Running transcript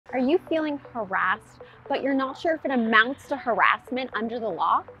Are you feeling harassed, but you're not sure if it amounts to harassment under the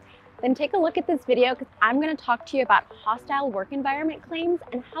law? Then take a look at this video because I'm going to talk to you about hostile work environment claims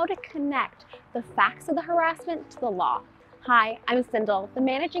and how to connect the facts of the harassment to the law. Hi, I'm Syndel, the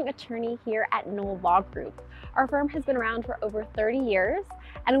managing attorney here at Knoll Law Group. Our firm has been around for over 30 years,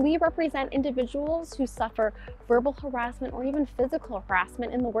 and we represent individuals who suffer verbal harassment or even physical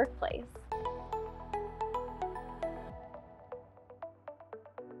harassment in the workplace.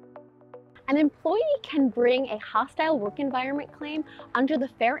 An employee can bring a hostile work environment claim under the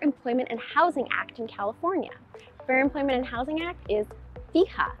Fair Employment and Housing Act in California. Fair Employment and Housing Act is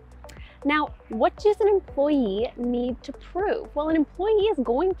FEHA. Now, what does an employee need to prove? Well, an employee is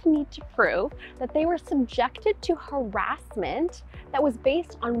going to need to prove that they were subjected to harassment that was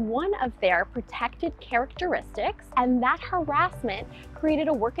based on one of their protected characteristics, and that harassment created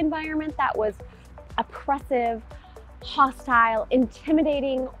a work environment that was oppressive, hostile,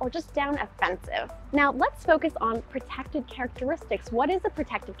 intimidating, or just down offensive. Now let's focus on protected characteristics. What is a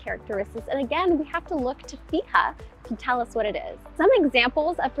protected characteristic? And again, we have to look to FEHA to tell us what it is. Some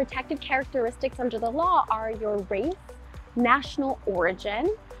examples of protected characteristics under the law are your race, national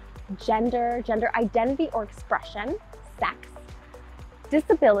origin, gender identity or expression, sex,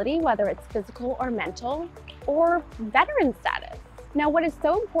 disability, whether it's physical or mental, or veteran status. Now, what is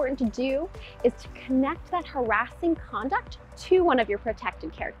so important to do is to connect that harassing conduct to one of your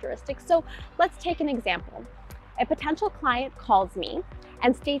protected characteristics. So let's take an example. A potential client calls me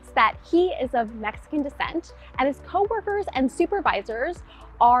and states that he is of Mexican descent and his coworkers and supervisors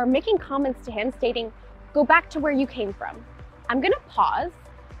are making comments to him stating, "Go back to where you came from." I'm gonna pause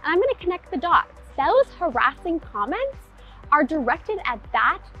and I'm gonna connect the dots. Those harassing comments are directed at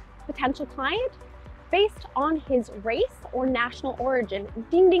that potential client based on his race or national origin.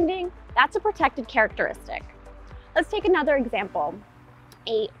 Ding, ding, ding, that's a protected characteristic. Let's take another example.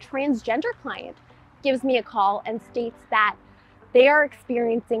 A transgender client gives me a call and states that they are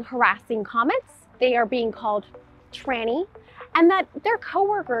experiencing harassing comments, they are being called tranny, and that their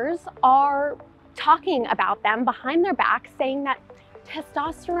coworkers are talking about them behind their back, saying that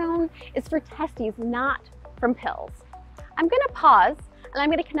testosterone is for testes, not from pills. I'm gonna pause and I'm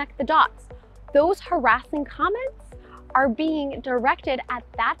gonna connect the dots. Those harassing comments are being directed at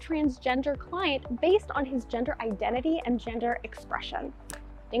that transgender client based on his gender identity and gender expression.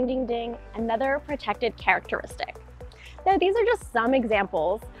 Ding, ding, ding, another protected characteristic. Now, these are just some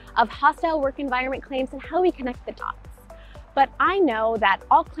examples of hostile work environment claims and how we connect the dots. But I know that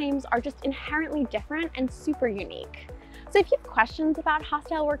all claims are just inherently different and super unique. So if you have questions about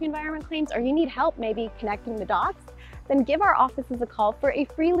hostile work environment claims or you need help maybe connecting the dots, then give our offices a call for a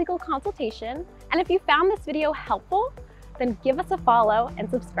free legal consultation. And if you found this video helpful, then give us a follow and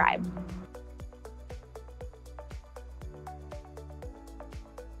subscribe.